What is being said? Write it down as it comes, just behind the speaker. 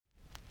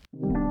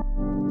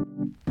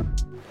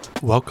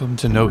Welcome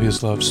to Know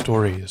His Love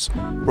Stories,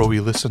 where we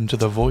listen to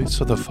the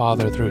voice of the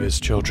Father through His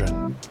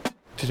children.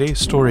 Today's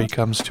story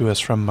comes to us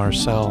from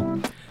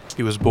Marcel.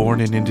 He was born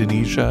in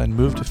Indonesia and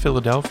moved to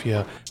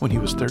Philadelphia when he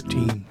was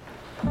 13.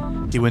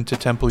 He went to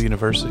Temple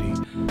University,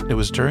 and it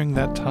was during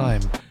that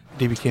time that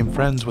he became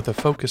friends with a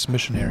Focus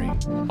missionary,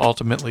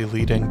 ultimately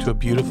leading to a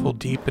beautiful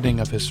deepening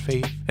of his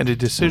faith and a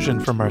decision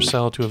for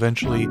Marcel to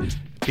eventually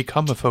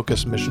become a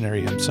Focus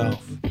missionary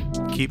himself.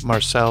 Keep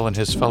Marcel and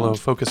his fellow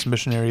Focus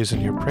missionaries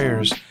in your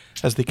prayers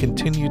as they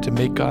continue to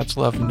make God's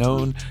love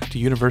known to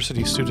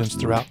university students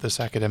throughout this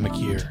academic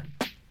year.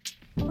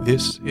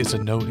 This is a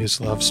Know His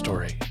Love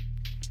story.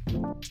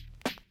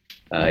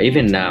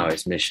 Even now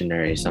as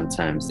missionaries,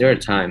 sometimes there are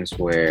times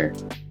where,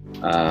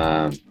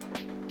 I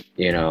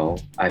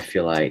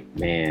feel like,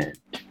 man,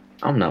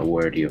 I'm not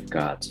worthy of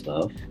God's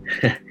love,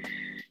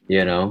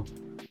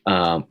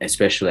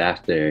 especially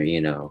after,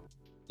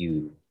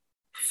 you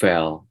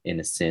fell in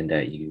a sin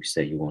that you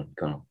said you weren't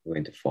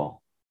going to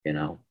fall,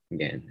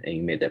 again, and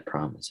you made that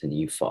promise and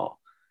you fall.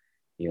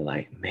 You're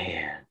like,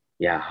 man,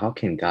 yeah, how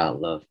can God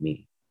love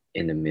me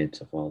in the midst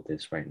of all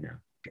this right now?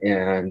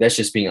 And that's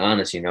just being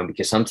honest,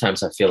 because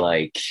sometimes I feel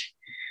like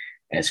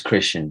as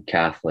Christian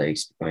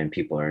Catholics, when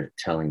people are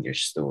telling their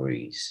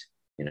stories,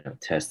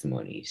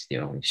 testimonies, they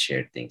only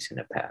share things in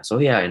the past. Oh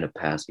yeah, in the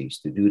past I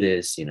used to do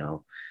this,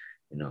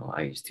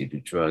 I used to do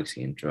drugs,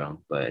 getting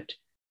drunk, but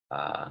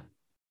I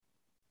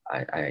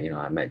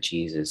met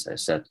Jesus, I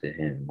accepted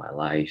him in my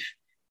life,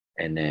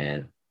 and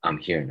then I'm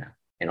here now.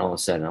 And all of a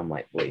sudden I'm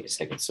like, wait a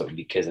second. So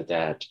because of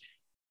that,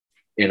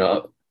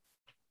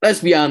 let's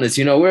be honest,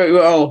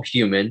 we're all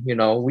human,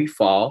 we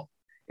fall,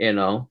 and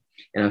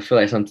I feel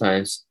like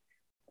sometimes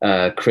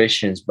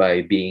Christians,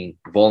 by being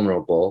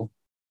vulnerable,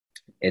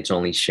 it's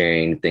only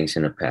sharing things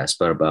in the past,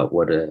 but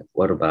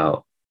what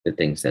about the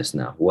things that's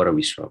now? What are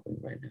we struggling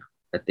right now?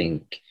 I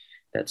think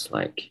that's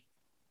like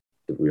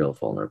the real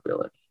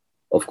vulnerability.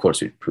 Of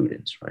course, with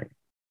prudence, right?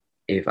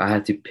 If I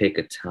had to pick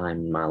a time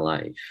in my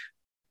life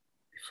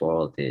before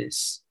all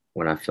this,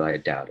 when I feel like I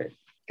doubted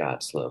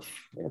God's love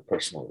in a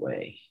personal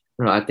way,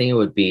 I think it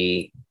would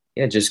be,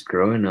 just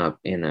growing up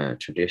in a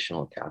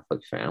traditional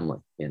Catholic family,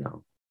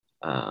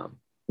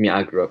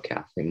 I grew up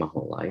Catholic my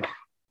whole life,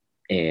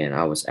 and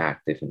I was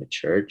active in the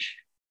church,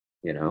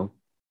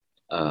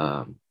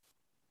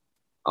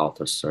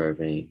 altar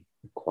serving,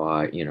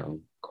 choir,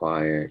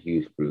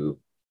 youth group,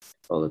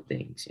 all the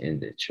things in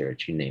the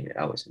church, you name it,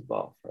 I was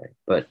involved, right?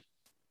 But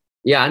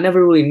yeah, I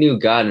never really knew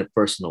God in a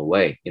personal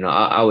way.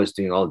 I was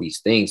doing all these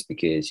things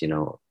because,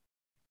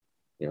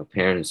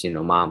 parents,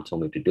 mom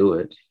told me to do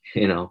it,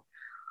 and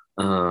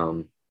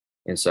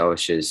so I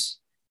was just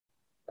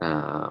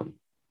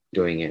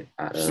doing it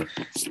out of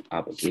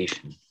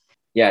obligation.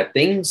 Yeah,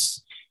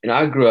 things,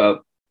 I grew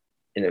up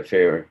in a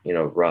very,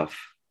 rough,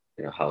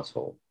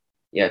 household.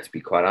 Yeah, to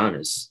be quite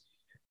honest,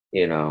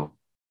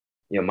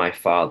 my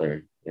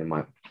father,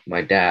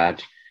 my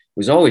dad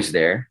was always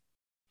there,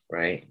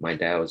 right? My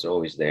dad was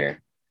always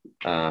there,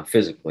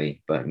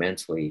 physically, but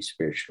mentally,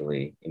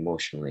 spiritually,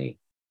 emotionally,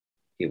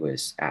 he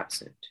was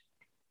absent,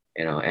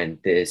 and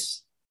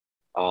this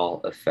all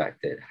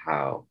affected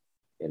how,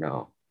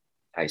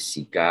 I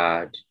see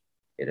God.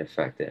 It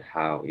affected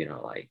how,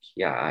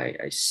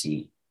 I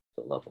see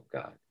the love of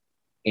God.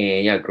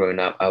 And yeah, growing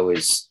up,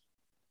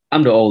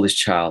 I'm the oldest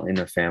child in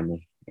the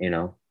family,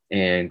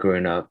 and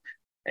growing up,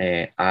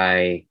 and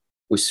I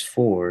was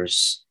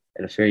forced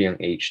at a very young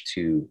age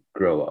to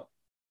grow up,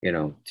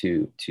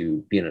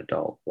 to be an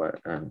adult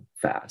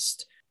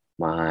fast.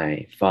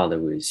 My father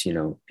was,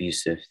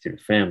 abusive to the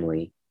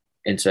family.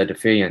 And so at a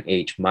very young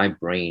age, my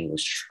brain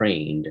was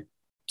trained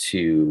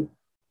to,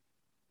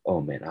 oh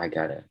man, I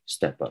gotta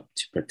step up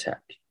to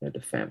protect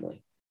the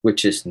family,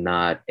 which is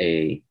not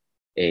a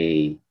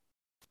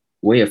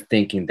way of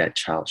thinking that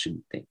child should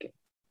be thinking,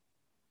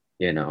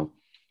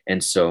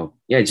 And so,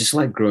 yeah, just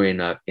like growing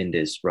up in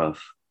this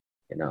rough,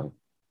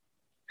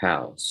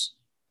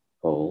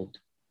 household,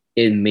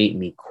 it made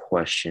me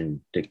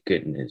question the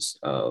goodness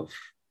of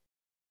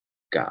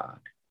God.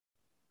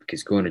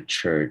 Because going to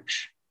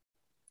church,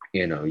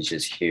 you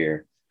just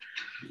hear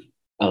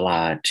a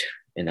lot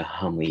in the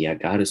homily, yeah,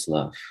 God is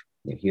love.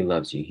 He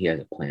loves you. He has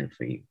a plan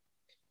for you.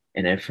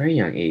 And at a very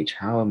young age,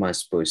 how am I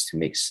supposed to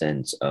make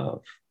sense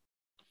of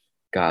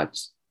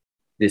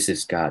this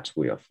is God's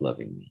way of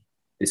loving me.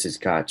 This is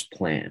God's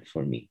plan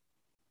for me.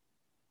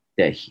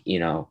 That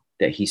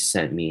he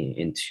sent me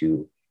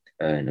into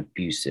an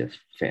abusive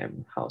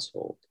family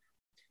household.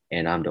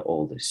 And I'm the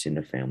oldest in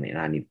the family, and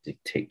I need to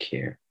take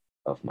care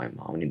of my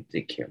mom. I need to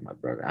take care of my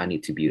brother. I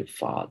need to be a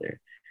father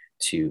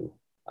to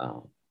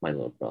my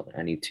little brother.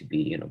 I need to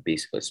be,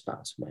 basically a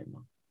spouse of my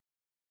mom.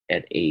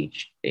 At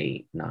age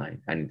 8,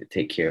 9, I need to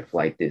take care of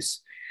like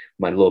this.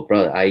 My little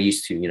brother, I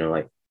used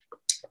to,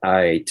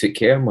 I took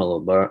care of my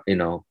little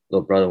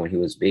brother when he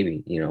was a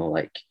baby,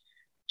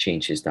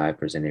 change his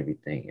diapers and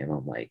everything. And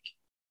I'm like,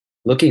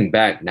 looking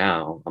back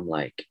now, I'm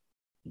like,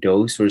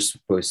 those were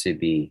supposed to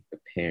be a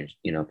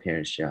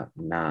parent's job,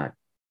 not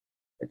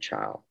a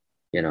child,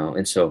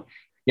 And so,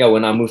 yeah,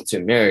 when I moved to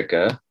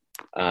America,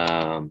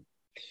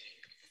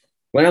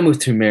 When I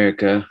moved to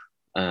America,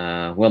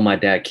 well, my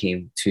dad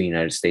came to the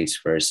United States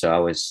first, so I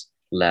was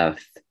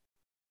left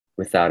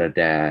without a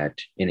dad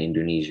in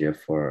Indonesia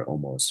for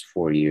almost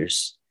 4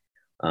 years.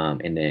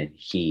 And then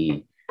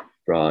he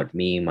brought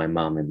me, my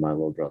mom, and my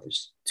little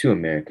brothers to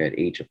America at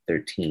age of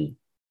 13.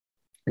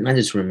 And I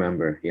just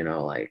remember,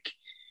 like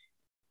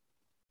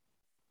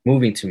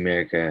moving to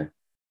America,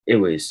 it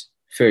was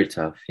very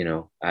tough.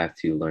 I have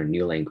to learn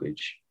new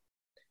language.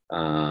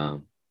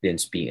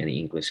 Didn't speak any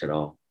English at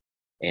all.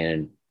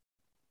 And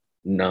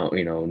no,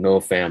 no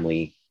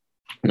family,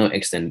 no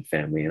extended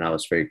family. And I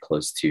was very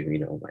close to,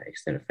 my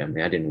extended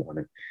family. I didn't want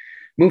to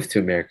move to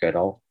America at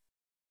all.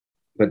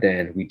 But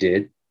then we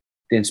didn't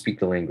speak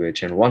the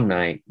language. And one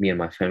night, me and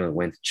my family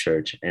went to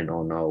church. And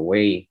on our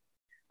way,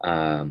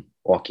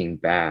 walking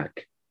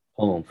back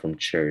home from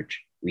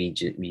church,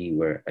 we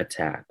were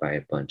attacked by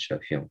a bunch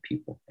of young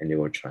people, and they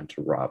were trying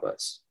to rob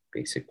us,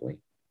 basically.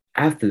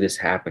 After this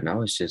happened, I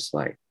was just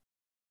like,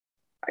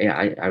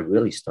 I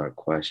really start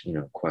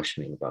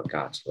questioning about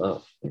God's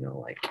love.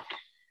 Like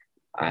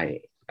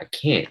I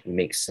can't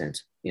make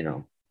sense.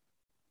 The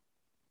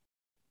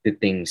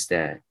things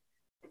that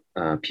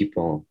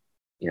people,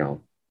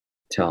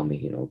 tell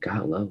me,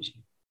 God loves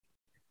you.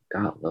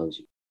 God loves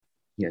you.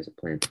 He has a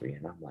plan for you.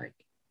 And I'm like,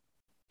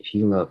 if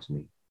he loves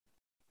me,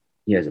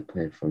 he has a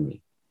plan for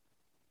me.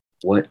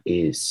 Why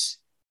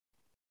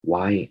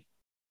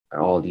are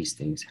all these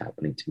things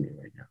happening to me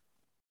right now?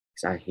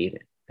 Because I hate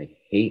it. I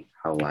hate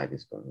how life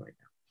is going right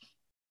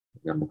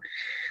now.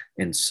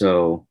 And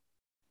so,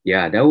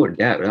 yeah, that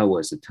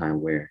was a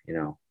time where,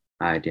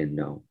 I didn't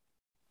know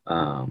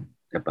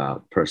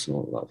about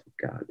personal love of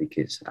God,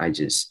 because I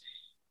just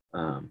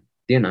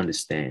didn't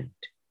understand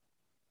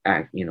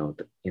I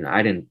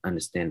didn't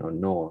understand or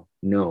know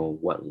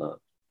what love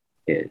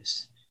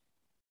is.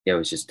 Yeah, it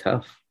was just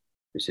tough.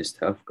 It was just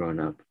tough growing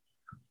up.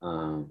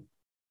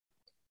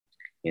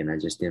 And I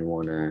just didn't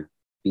want to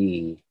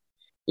be,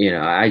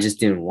 I just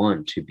didn't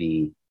want to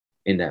be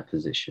in that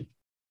position.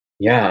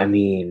 Yeah, I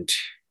mean,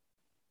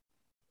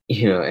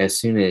 as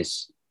soon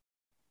as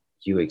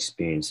you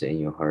experience it in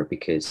your heart,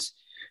 because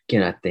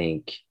again, I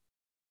think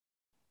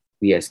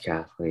we as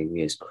Catholic,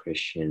 we as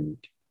Christian,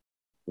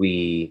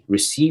 we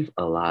receive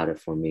a lot of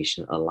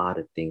formation, a lot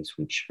of things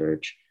from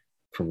church,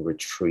 from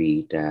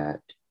retreat,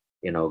 that,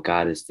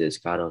 God is this,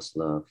 God is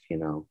love,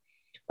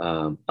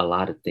 a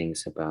lot of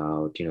things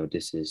about,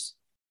 this is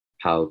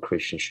how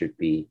Christians should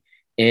be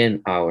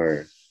in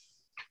our,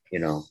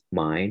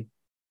 mind,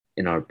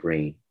 in our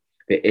brain.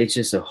 But it's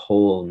just a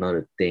whole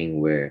nother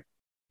thing where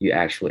you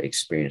actually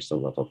experience the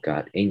love of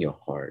God in your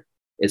heart.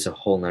 It's a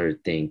whole nother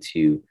thing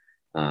to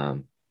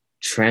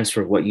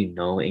transfer what you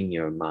know in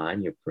your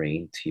mind, your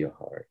brain, to your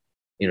heart.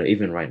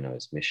 Even right now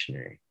as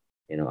missionary,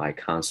 I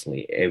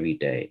constantly, every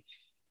day,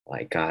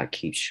 like God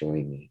keeps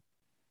showing me,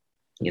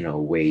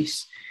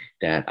 ways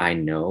that I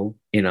know,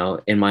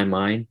 in my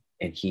mind,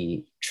 and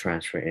he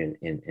transferred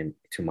in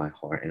to my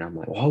heart. And I'm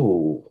like,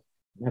 whoa,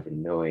 I never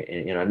know it.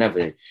 And, I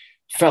never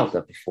felt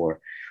that before.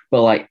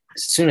 But like,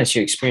 as soon as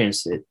you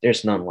experience it,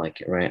 there's none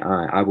like it, right?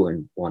 I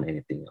wouldn't want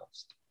anything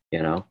else,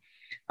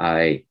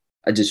 I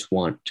just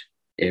want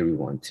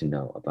everyone to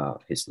know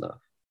about his love,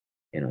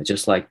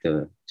 just like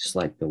the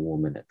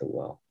woman at the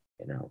well,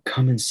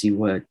 come and see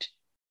what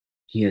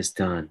he has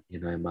done,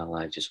 in my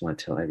life. Just want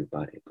to tell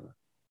everybody. But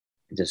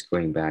just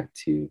going back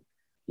to,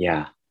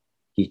 yeah,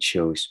 he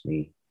chose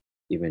me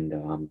even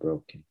though I'm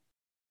broken.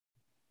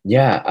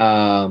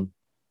 Yeah,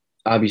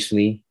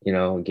 obviously,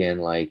 again,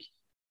 like,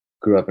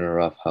 grew up in a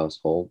rough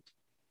household,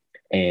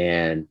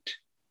 and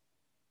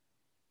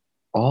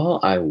all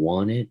I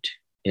wanted,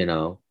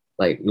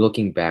 like,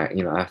 looking back,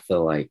 I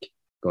feel like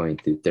going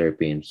through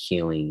therapy and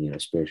healing,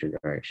 spiritual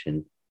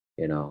direction,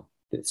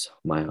 it's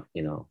my,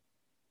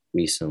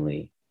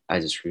 recently, I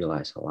just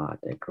realized a lot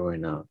that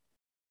growing up,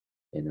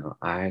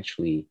 I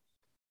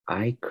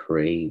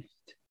craved,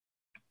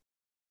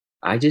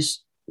 I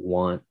just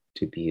want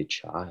to be a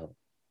child.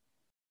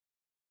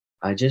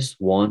 I just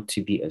want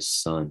to be a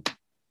son.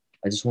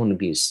 I just want to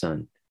be a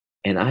son.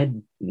 And I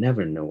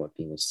never know what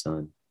being a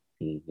son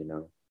means.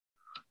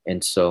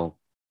 And so,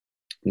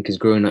 because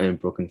growing up in a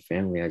broken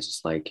family, I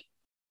just like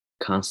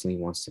constantly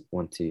want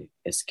to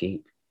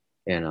escape,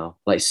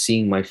 like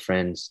seeing my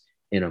friends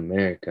in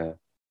America,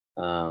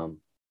 um,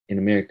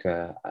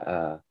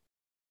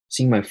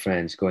 seeing my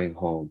friends going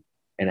home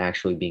and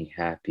actually being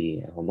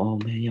happy at home. Oh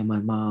man, yeah, my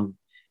mom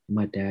and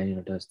my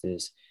dad, does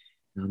this.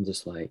 And I'm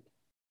just like,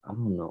 I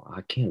don't know,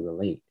 I can't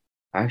relate.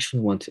 I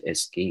actually want to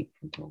escape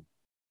from home.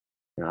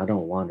 I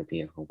don't want to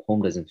be at home.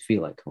 Home doesn't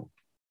feel like home.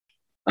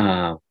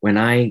 When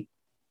I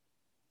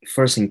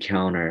first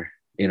encounter,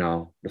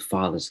 the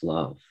Father's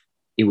love,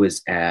 it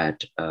was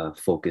at a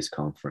Focus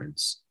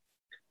conference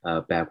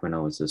back when I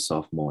was a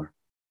sophomore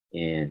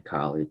in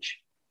college.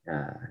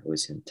 It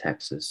was in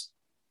Texas,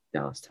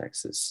 Dallas,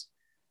 Texas.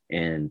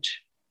 And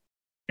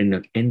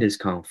in this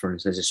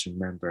conference, I just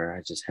remember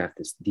I just have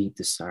this deep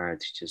desire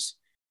to just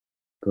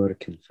go to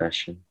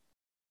confession,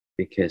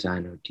 because I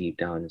know deep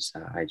down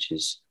inside, I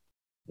just,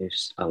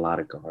 there's a lot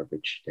of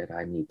garbage that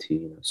I need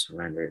to,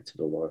 surrender it to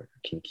the Lord. I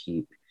can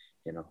keep,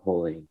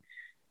 holding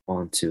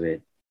onto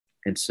it.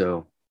 And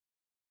so,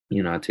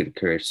 I took the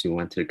courage to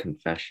went to the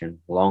confession,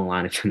 long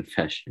line of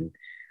confession,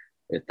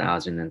 with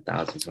thousands and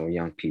thousands of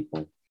young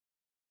people.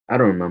 I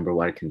don't remember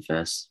what I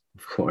confessed,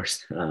 of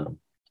course,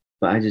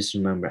 but I just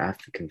remember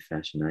after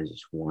confession, I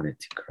just wanted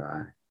to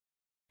cry.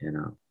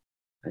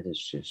 I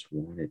just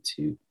wanted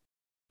to,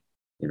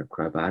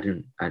 cry, but I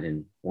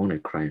didn't want to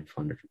cry in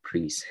front of the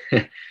priest.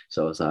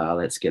 So I was like, oh,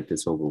 let's get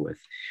this over with.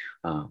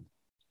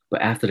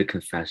 But after the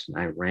confession,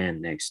 I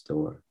ran next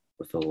door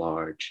with a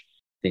large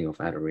thing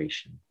of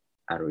adoration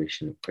of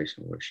praise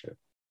and worship,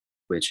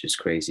 which is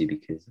crazy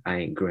because I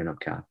ain't growing up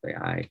Catholic.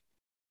 I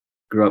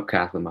grew up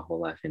Catholic my whole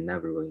life and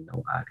never really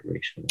know what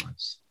adoration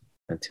was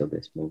until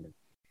this moment.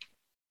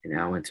 And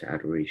I went to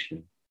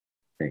adoration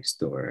next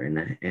door,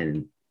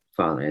 and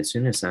Father, as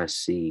soon as I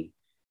see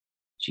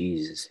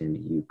Jesus in the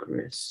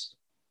Eucharist,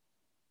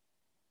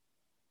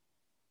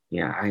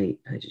 I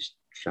just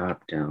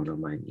dropped down on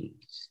my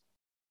knees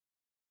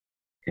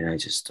and I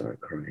just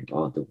started crying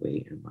all the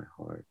way in my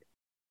heart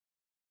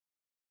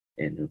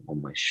and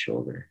on my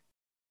shoulder.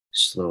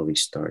 Slowly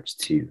starts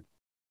to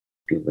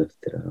be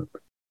lifted up.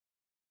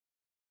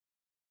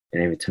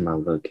 And every time I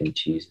look in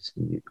Jesus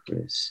in the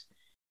Eucharist,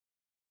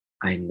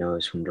 I know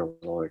it's from the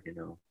Lord,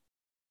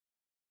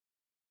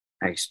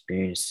 I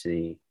experienced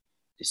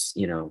this,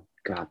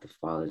 God the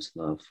Father's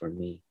love for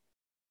me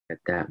at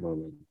that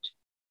moment.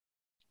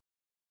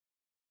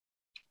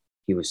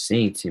 He was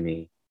saying to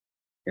me,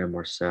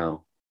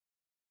 Marcel,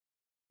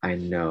 I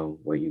know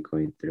what you're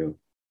going through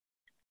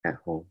at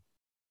home.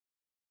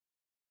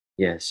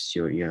 Yes,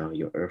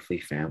 your earthly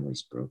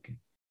family's broken.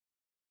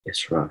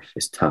 It's rough,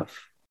 it's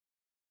tough.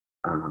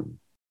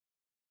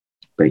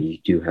 But you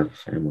do have a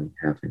family in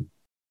heaven.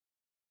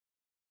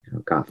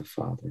 God the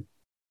Father,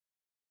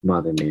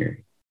 Mother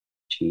Mary,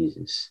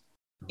 Jesus,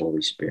 the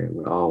Holy Spirit.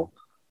 We're all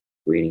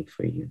waiting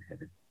for you in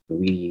heaven.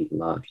 We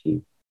love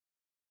you.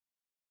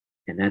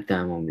 And at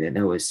that moment,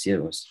 it was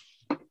the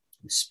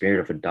spirit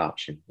of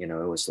adoption. It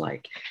was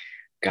like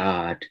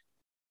God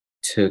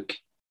took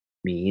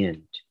me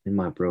in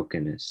my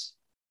brokenness.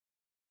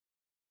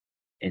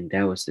 And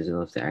that was the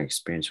love that I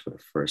experienced for the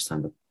first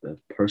time, the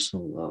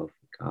personal love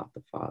of God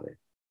the Father.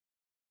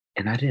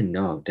 And I didn't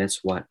know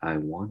that's what I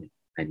wanted.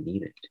 I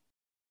needed.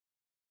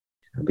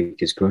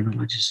 Because growing up,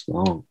 I just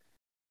longed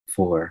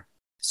for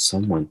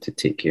someone to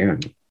take care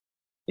of me.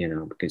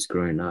 Because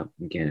growing up,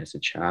 again, as a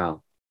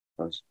child,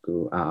 I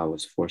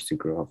was forced to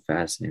grow up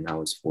fast, and I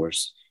was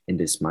forced in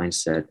this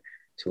mindset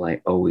to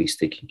like always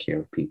taking care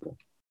of people,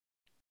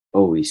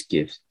 always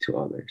give to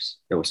others.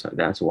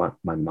 That's what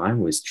my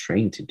mind was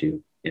trained to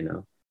do,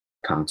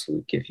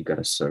 constantly give. You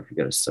gotta serve, you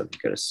gotta serve, you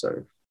gotta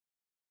serve.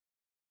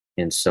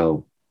 And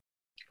so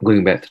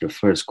going back to the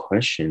first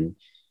question,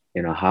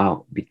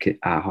 how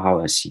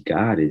I see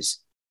God is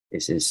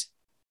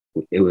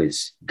it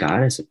was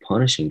God as a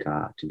punishing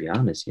God, to be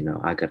honest.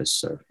 I gotta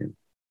serve him.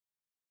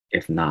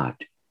 If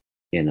not,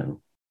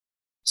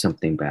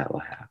 something bad will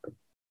happen.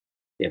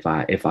 If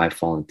I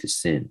fall into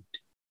sin,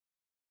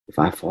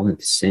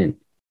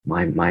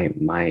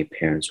 my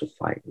parents will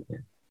fight with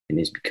him, and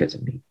it's because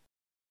of me.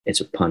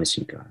 It's a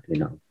punishing God.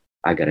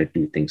 I gotta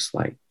do things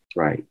like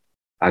right.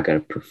 I gotta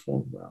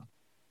perform well.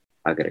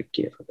 I gotta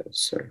give. I gotta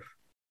serve.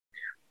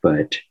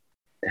 But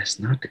that's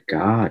not the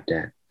God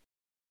that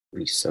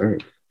we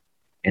serve.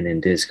 And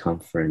in this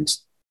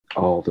conference,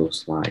 all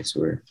those lies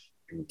were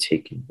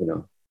taken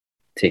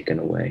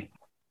away.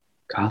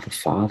 God the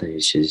Father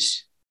is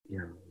just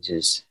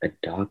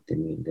adopted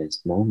me in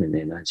this moment,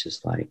 and I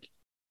just like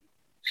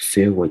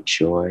filled with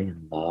joy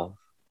and love,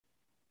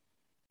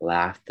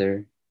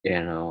 laughter,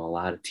 a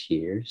lot of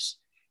tears.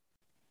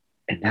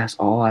 And that's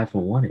all I ever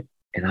wanted.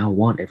 And I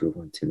want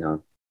everyone to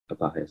know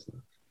about his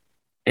love.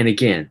 And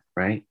again,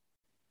 right?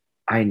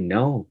 I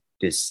know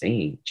this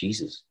saying,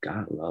 Jesus,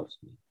 God loves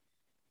me.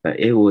 But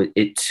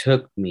it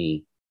took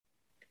me,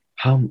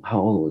 how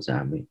old was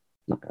I?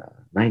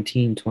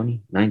 19,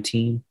 20,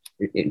 19.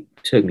 It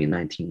took me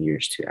 19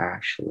 years to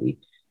actually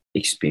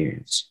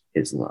experience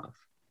his love,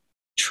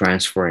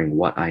 transferring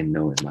what I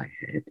know in my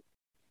head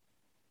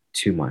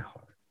to my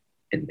heart.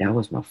 And that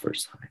was my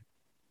first time.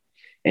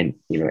 And,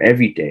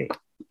 every day,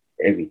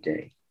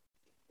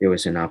 there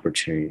was an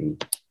opportunity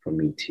for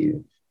me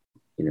to,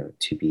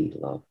 to be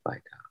loved by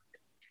God.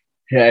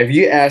 Yeah, if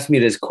you asked me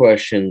this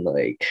question,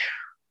 like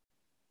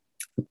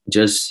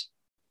just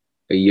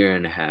a year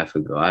and a half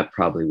ago, I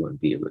probably wouldn't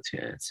be able to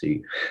answer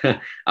you.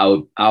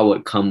 I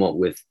would come up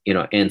with,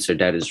 answer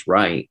that is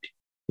right,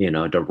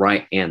 the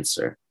right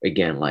answer.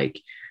 Again,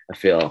 like I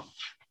feel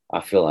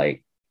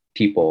like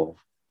people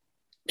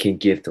can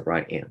give the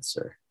right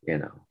answer,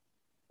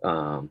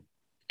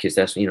 because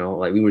that's,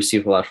 like we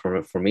receive a lot of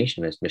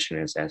information as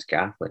missionaries, as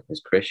Catholic,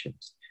 as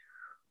Christians.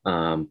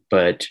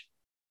 But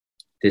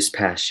this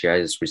past year,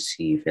 I just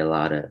received a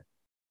lot of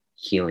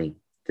healing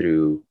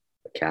through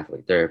a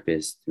Catholic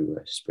therapist, through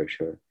a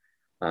spiritual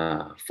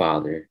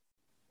father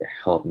that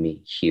helped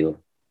me heal,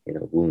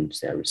 wounds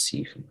that I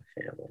received from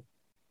my family,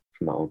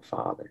 from my own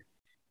father.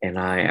 And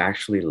I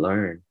actually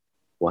learned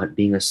what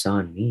being a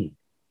son means.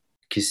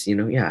 Because,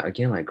 yeah,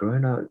 again, like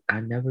growing up,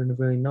 I never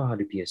really know how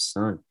to be a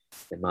son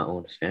in my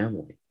own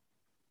family.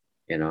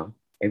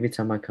 Every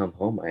time I come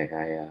home,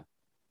 I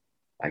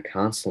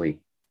constantly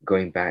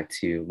going back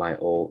to my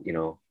old,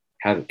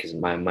 habit, because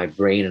my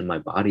brain and my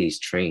body is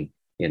trained,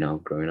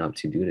 growing up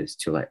to do this,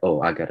 to like,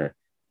 oh, I gotta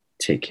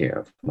take care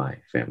of my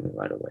family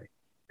right away,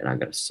 and I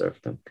gotta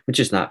serve them, which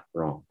is not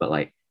wrong, but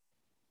like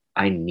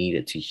I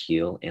needed to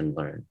heal and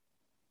learn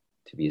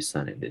to be a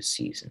son in this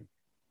season.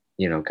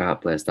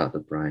 God bless Dr.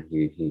 Brian.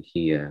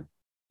 He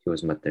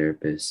was my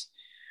therapist,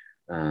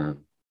 and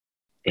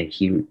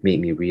he made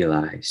me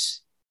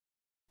realize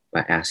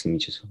by asking me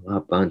just a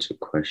bunch of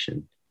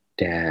questions.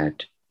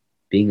 Dad,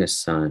 being a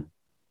son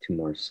to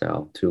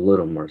Marcel, to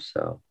little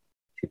Marcel,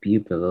 to be a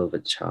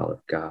beloved child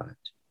of God,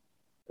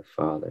 the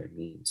Father,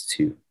 means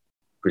to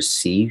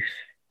receive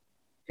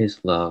his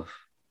love,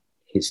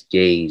 his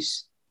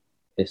gaze,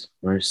 his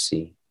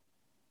mercy,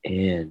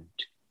 and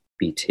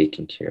be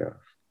taken care of.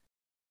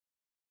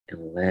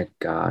 And let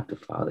God, the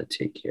Father,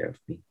 take care of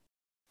me.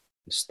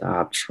 And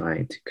stop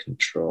trying to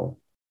control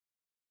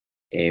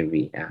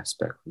every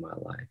aspect of my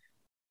life.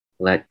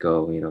 Let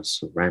go,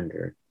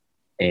 surrender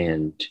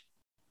and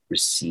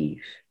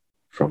receive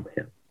from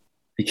him.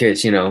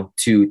 Because,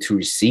 to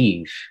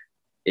receive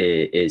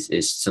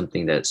is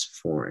something that's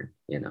foreign,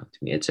 to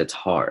me. It's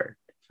hard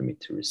for me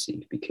to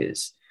receive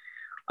because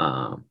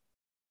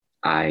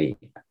I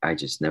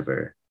just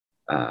never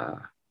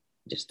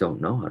just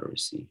don't know how to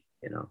receive,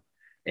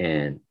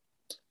 and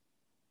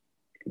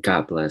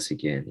God bless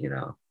again,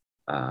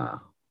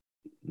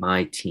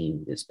 my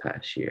team this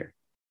past year,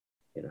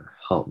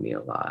 helped me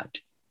a lot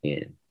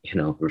in,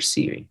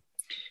 receiving,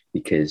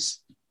 because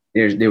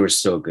they were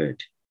so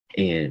good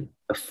in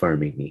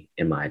affirming me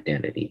in my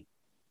identity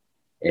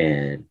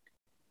and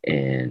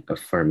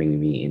affirming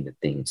me in the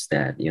things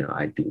that,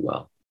 I do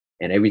well.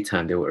 And every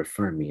time they would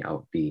affirm me, I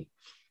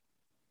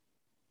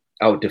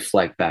would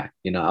deflect back,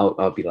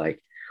 I'll be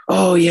like,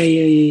 oh yeah,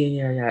 yeah, yeah, yeah,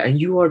 yeah, yeah. And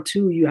you are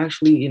too, you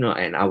actually,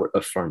 and I would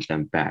affirm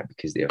them back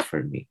because they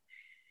affirmed me.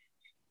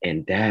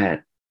 And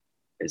that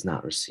is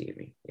not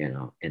receiving,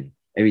 and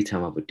every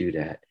time I would do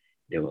that,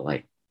 they were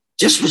like,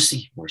 just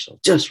receive, Marcel,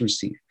 just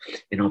receive.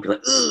 And I'll be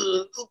like,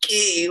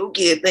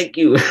 okay, thank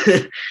you.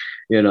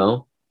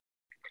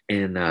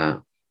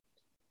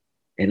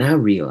 And I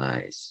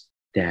realized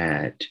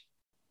that,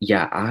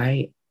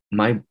 yeah,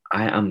 my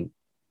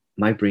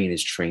brain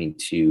is trained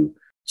to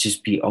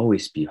just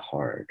always be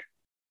hard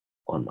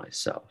on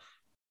myself.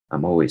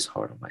 I'm always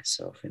hard on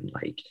myself. And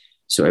like,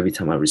 so every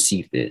time I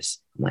receive this,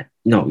 I'm like,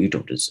 no, you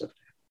don't deserve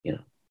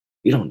that.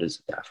 You don't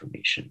deserve the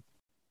affirmation.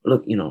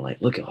 Look,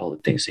 look at all the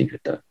things that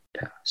you've done in the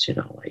past,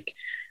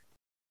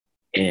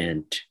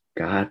 and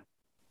God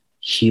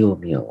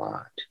healed me a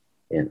lot,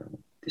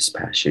 this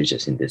past year,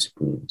 just in these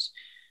wounds.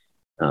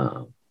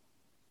 There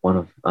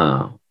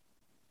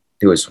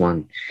was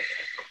one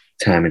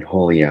time in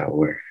Holy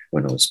Hour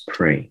when I was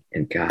praying,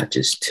 and God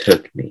just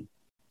took me.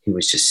 He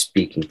was just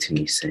speaking to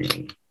me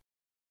saying,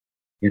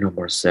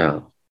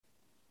 Marcel,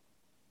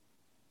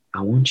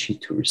 I want you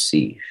to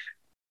receive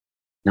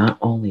not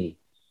only,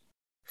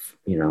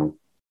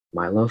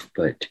 my love,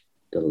 but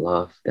the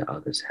love that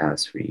others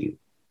has for you.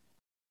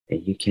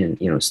 And you can,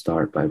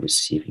 start by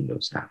receiving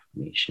those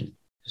affirmations.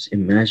 Just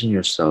imagine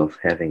yourself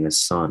having a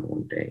son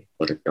one day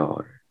or a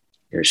daughter.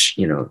 Your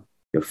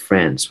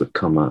friends would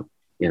come up,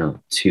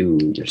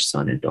 to your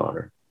son and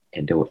daughter,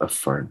 and they would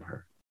affirm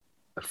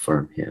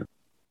him.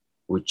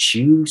 Would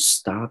you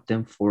stop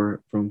them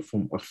from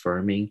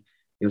affirming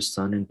your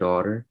son and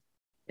daughter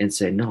and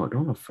say, no,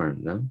 don't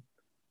affirm them?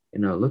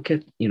 Look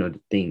at, the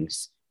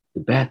things, the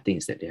bad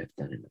things that they have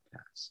done in the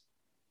past.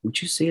 Would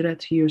you say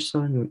that to your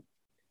son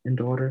and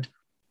daughter?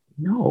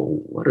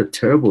 No, what a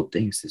terrible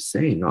things to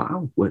say. No,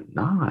 I would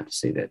not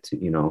say that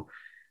to,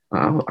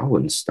 I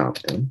wouldn't stop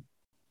them.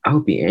 I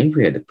would be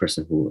angry at the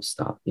person who would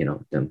stop,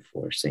 them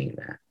for saying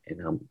that.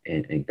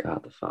 And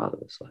God the Father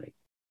was like,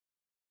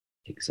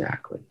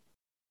 exactly.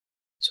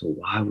 So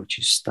why would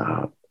you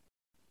stop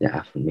the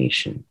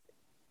affirmation?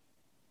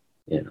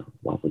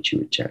 Why would you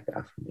reject the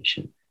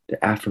affirmation?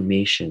 The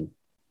affirmation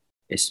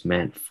is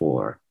meant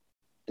for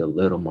the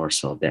little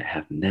Marcel that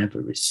have never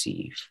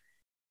received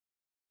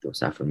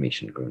those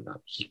affirmations growing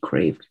up. He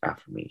craved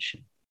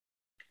affirmation.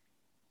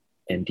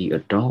 And the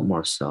adult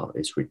Marcel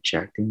is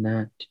rejecting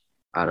that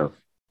out of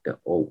the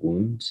old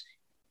wounds,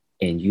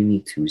 and you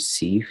need to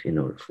receive in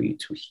order for you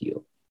to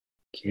heal.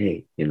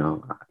 Okay,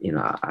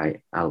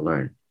 I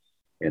learned,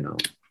 to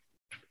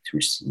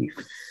receive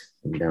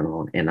from then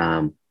on.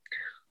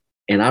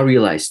 And I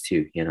realized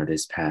too,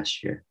 this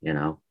past year,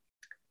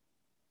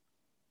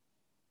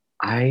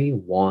 I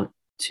want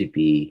to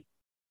be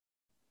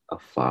a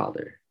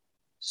father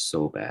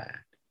so bad,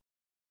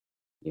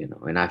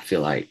 and I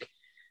feel like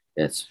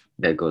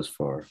that goes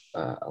for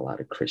a lot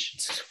of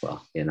Christians as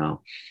well,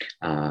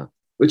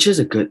 which is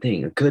a good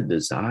thing, a good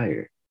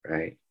desire,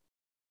 right?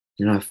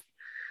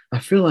 I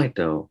feel like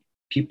though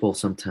people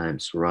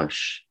sometimes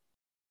rush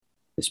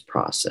this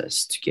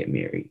process to get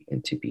married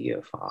and to be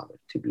a father,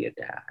 to be a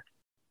dad.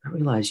 I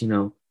realized,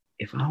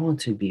 if I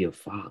want to be a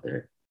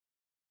father,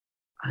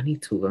 I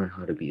need to learn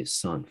how to be a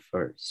son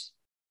first.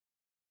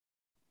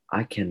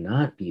 I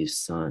cannot be a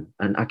son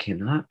and I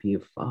cannot be a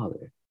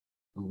father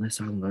unless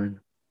I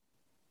learn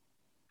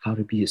how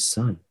to be a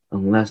son,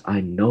 unless I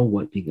know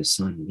what being a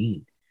son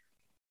means.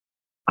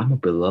 I'm a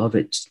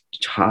beloved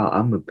child.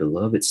 I'm a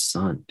beloved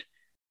son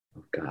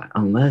of God.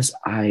 Unless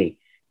I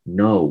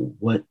know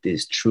what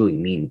this truly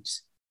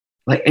means,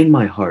 like in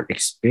my heart,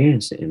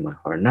 experience it in my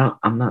heart. Now,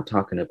 I'm not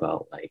talking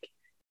about like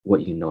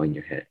what you know in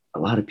your head. A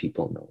lot of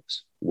people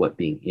knows what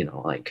being,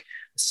 like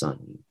a son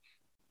means.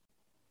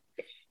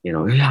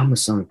 Yeah, I'm a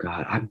son of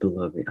God. I'm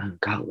beloved.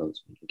 God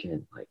loves me.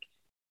 Again, like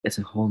it's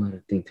a whole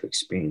nother thing to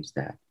experience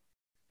that,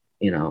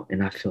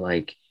 and I feel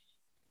like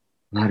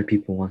a lot of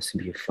people wants to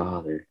be a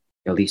father.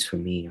 At least for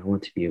me, I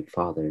want to be a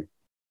father,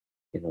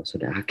 so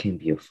that I can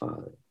be a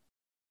father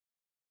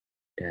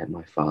that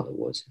my father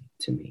wasn't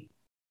to me.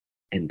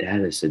 And that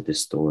is a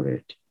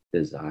distorted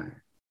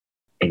desire.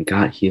 And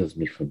God heals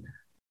me from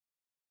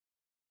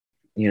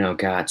that.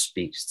 God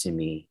speaks to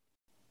me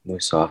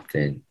most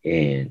often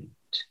in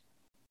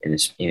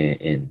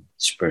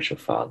spiritual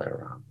father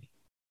around me.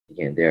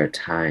 Again, there are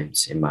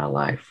times in my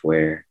life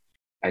where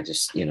I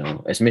just,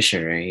 as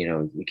missionary,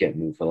 we get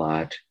moved a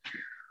lot.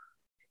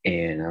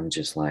 And I'm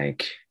just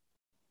like,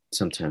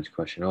 sometimes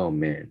question, oh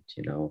man,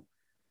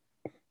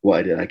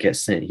 why did I get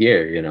sent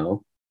here,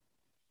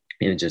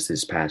 And just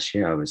this past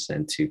year, I was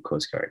sent to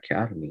Coast Guard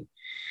Academy,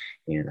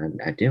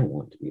 and I didn't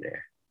want to be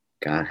there.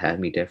 God had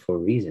me there for a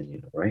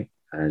reason, right?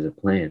 As a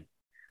plan.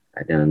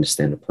 I didn't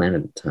understand the plan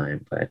at the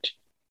time, but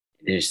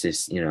there's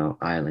this,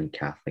 island,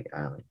 Catholic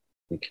island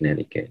in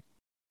Connecticut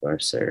where I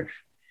serve.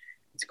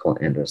 It's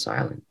called Andros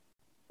Island.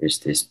 There's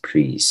this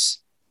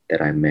priest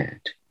that I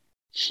met.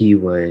 He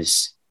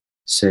was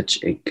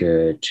such a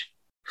good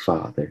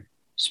father,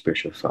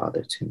 spiritual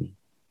father to me.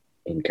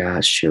 And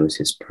God shows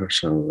his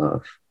personal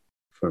love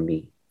for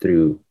me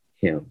through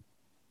him.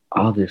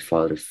 Other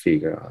father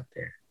figure out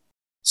there.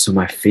 So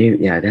my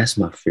favorite, that's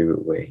my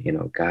favorite way.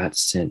 God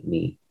sent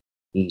me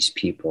these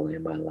people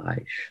in my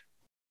life.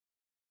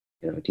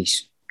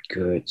 These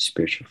good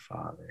spiritual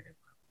father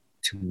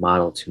to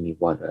model to me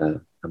what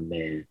a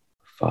man,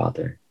 a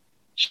father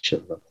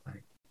should look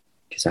like.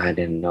 Because I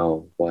didn't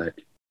know what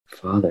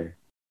father,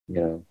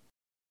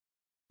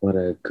 what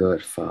a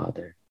good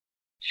father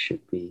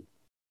should be.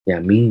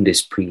 Meeting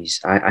this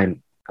priest, I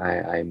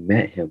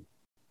met him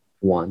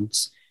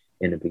once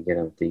in the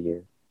beginning of the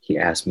year. He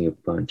asked me a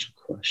bunch of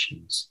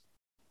questions.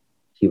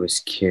 He was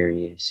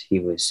curious. He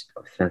was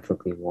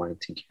authentically wanting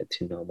to get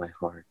to know my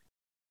heart.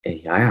 And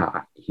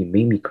he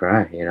made me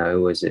cry. It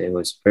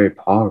was very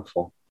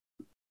powerful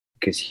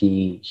because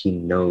he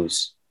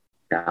knows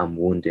that I'm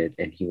wounded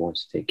and he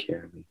wants to take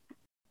care of me.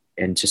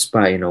 And just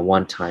by,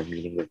 one time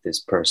meeting with this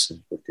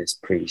person, with this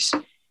priest,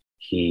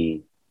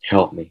 he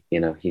helped me.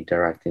 He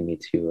directed me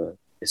to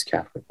this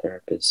Catholic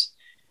therapist,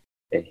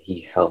 and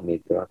he helped me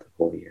throughout the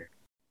whole year.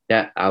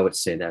 That, I would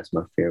say, that's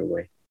my favorite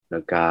way.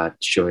 God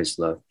show his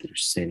love through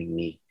sending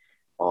me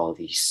all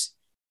these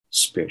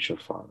spiritual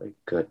father,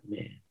 good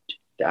men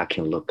that I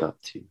can look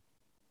up to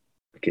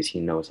because he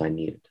knows I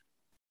need it.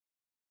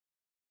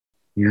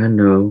 I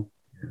know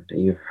that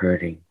you're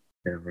hurting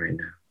right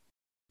now.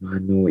 I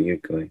know what you're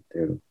going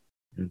through.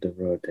 The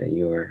road that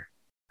you're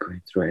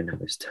going through right now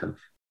is tough.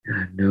 And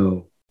I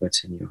know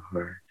what's in your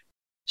heart.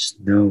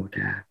 Just know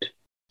that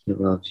he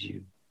loves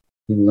you.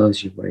 He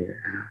loves you where you're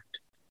at.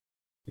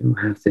 You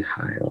don't have to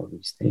hide all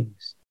these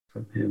things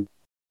from him.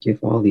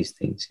 Give all these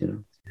things,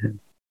 to him.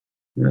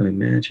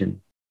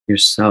 Imagine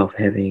yourself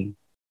having,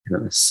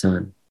 a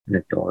son and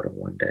a daughter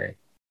one day.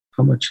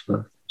 How much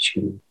love would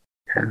you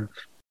have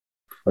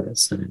for that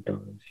son and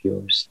daughter of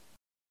yours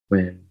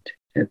when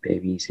that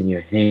baby's in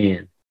your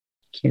hand?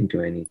 You can't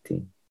do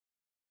anything.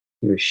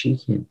 He or she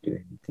can't do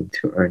anything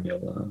to earn your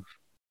love.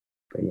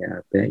 But I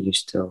bet you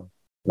still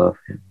love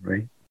him,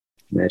 right?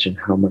 Imagine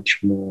how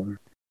much more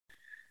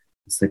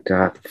it's the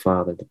God the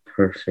Father, the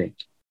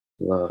perfect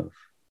love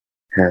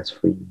has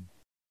for you.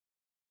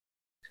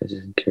 So I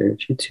just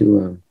encourage you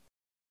to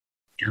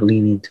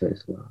lean into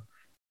his love.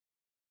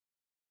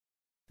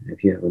 And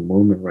if you have a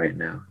moment right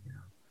now,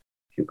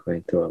 if you're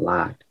going through a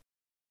lot,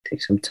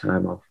 take some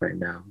time off right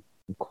now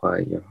and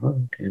quiet your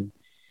heart and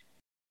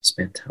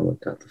spend time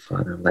with God the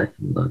Father and let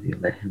him love you.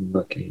 Let him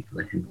look at you.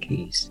 Let him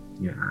gaze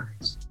in your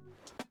eyes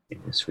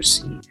and just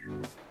receive.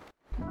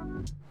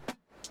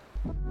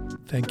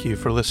 Thank you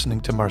for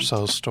listening to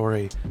Marcel's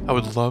story. I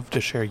would love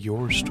to share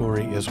your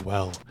story as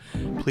well.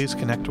 Please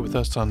connect with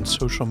us on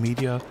social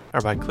media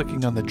or by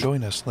clicking on the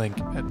Join Us link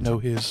at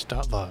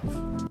knowhis.love.